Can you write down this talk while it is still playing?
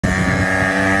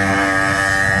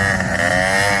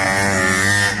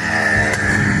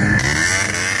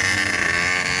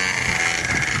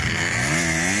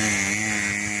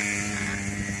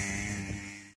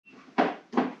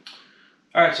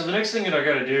so the next thing that I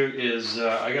got to do is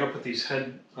I got to put these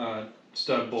head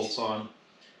stud bolts on.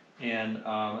 And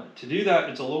to do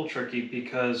that, it's a little tricky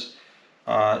because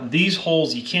these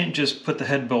holes, you can't just put the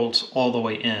head bolts all the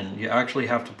way in. You actually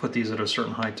have to put these at a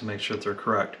certain height to make sure that they're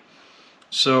correct.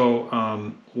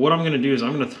 So what I'm going to do is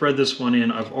I'm going to thread this one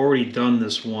in. I've already done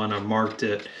this one. I've marked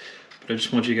it. But I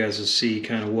just want you guys to see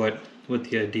kind of what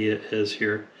the idea is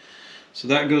here. So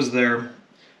that goes there.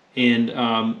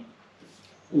 And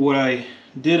what I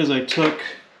did is I took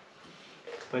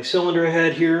my cylinder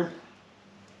head here.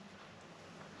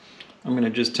 I'm going to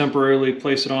just temporarily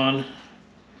place it on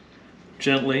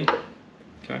gently.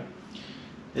 Okay.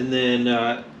 And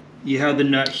then you have the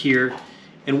nut here.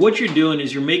 And what you're doing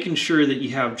is you're making sure that you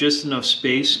have just enough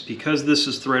space. Because this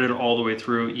is threaded all the way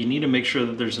through, you need to make sure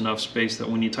that there's enough space that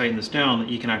when you tighten this down that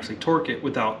you can actually torque it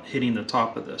without hitting the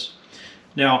top of this.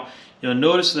 Now, you'll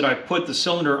notice that I put the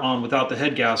cylinder on without the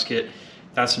head gasket.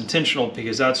 That's intentional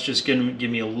because that's just going to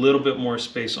give me a little bit more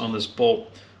space on this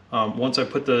bolt. Once I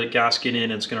put the gasket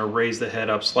in, it's going to raise the head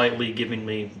up slightly, giving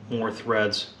me more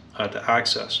threads to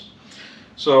access.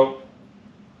 So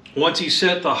once you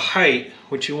set the height,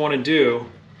 what you want to do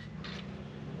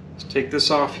is take this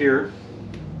off here,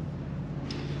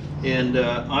 and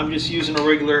I'm just using a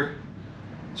regular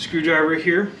screwdriver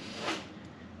here,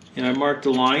 and I marked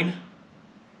a line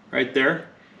right there,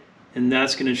 and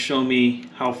that's going to show me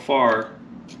how far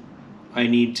I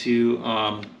need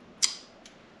to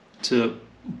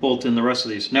bolt in the rest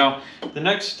of these. Now, the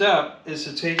next step is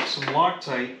to take some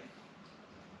Loctite,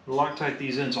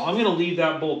 these in. So I'm going to leave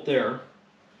that bolt there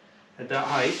at that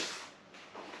height,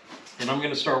 and I'm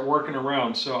going to start working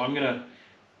around. So I'm going to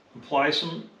apply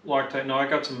some Loctite. Now I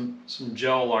got some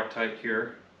gel Loctite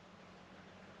here.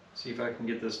 See if I can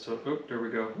get this to, oh, there we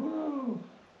go. Whoa.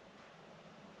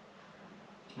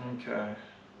 Okay.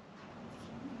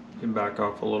 Can back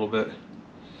off a little bit.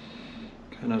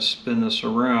 Kind of spin this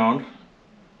around.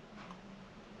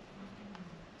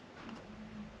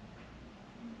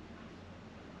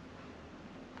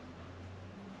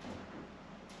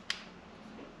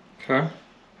 Okay.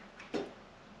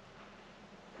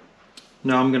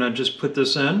 Now I'm going to just put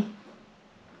this in, and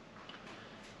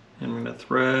I'm going to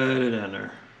thread it in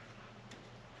there.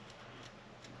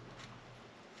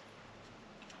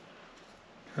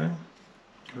 Okay.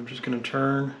 I'm just going to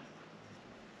turn.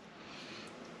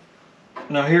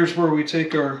 Now here's where we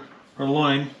take our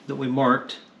line that we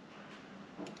marked.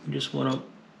 We just want to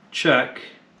check.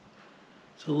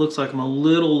 So it looks like I'm a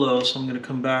little low, so I'm going to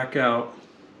come back out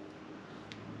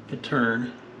and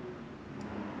turn.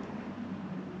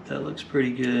 That looks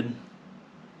pretty good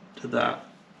to that.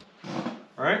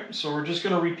 Alright, so we're just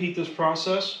going to repeat this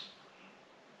process.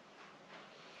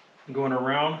 I'm going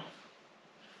around.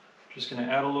 Just going to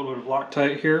add a little bit of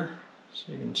Loctite here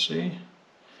so you can see.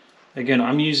 Again,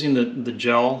 I'm using the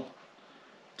gel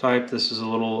type. This is a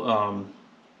little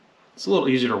it's a little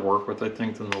easier to work with, I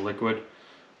think, than the liquid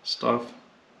stuff.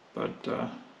 But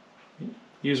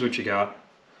use what you got.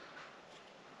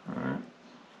 Alright.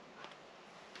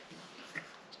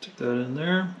 Stick that in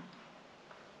there.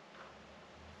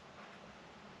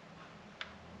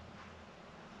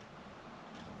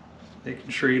 Making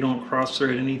sure you don't cross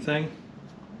thread anything.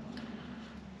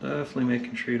 Definitely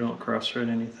making sure you don't cross thread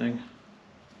anything.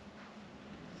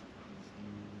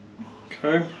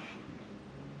 Okay.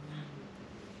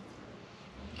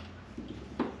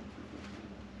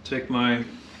 Take my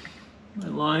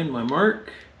line, my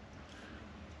mark.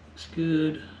 Looks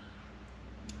good.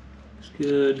 Looks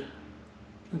good.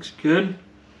 Looks good.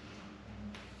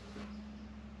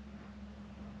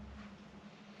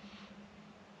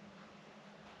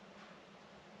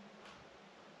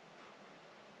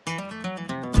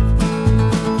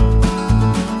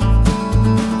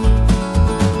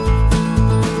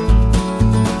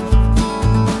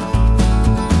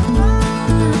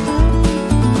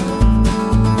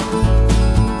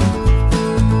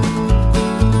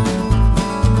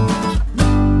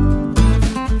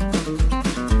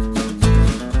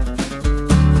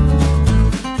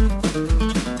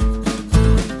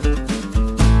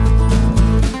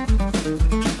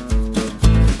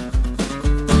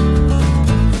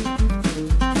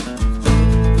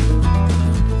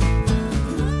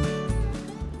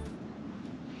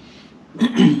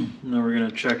 Now we're going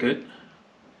to check it.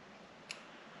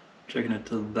 Checking it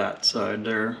to that side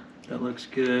there. That looks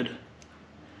good.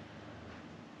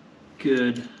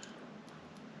 Good.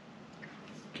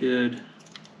 Good.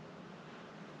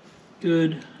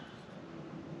 Good.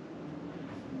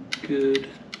 Good.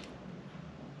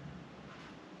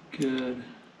 Good.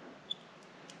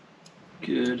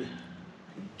 Good.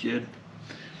 Good.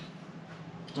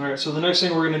 All right, so the next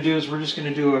thing we're going to do is we're just going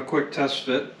to do a quick test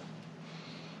fit.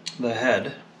 The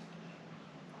head.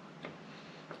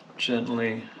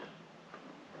 Gently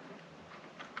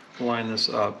line this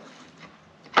up,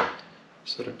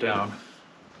 set it down.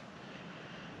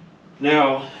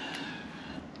 Now,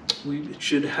 we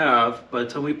should have, by the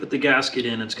time we put the gasket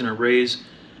in, it's going to raise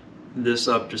this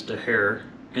up just a hair,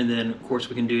 and then of course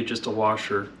we can do just a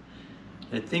washer.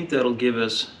 I think that'll give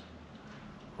us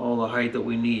all the height that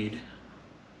we need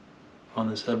on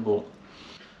this head bolt.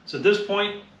 So at this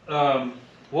point,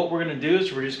 what we're going to do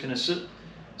is we're just going to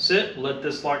sit, let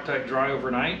this Loctite dry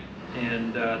overnight,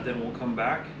 and then we'll come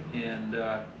back and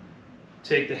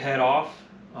take the head off,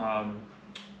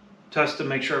 test to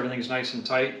make sure everything's nice and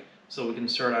tight, so we can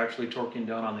start actually torquing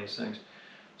down on these things.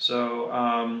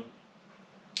 So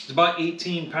it's about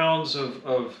 18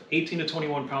 to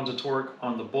 21 pounds of torque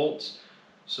on the bolts.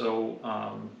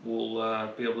 So we'll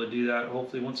be able to do that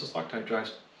hopefully once this Loctite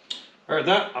dries. All right,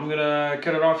 I'm gonna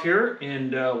cut it off here,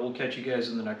 and we'll catch you guys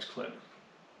in the next clip.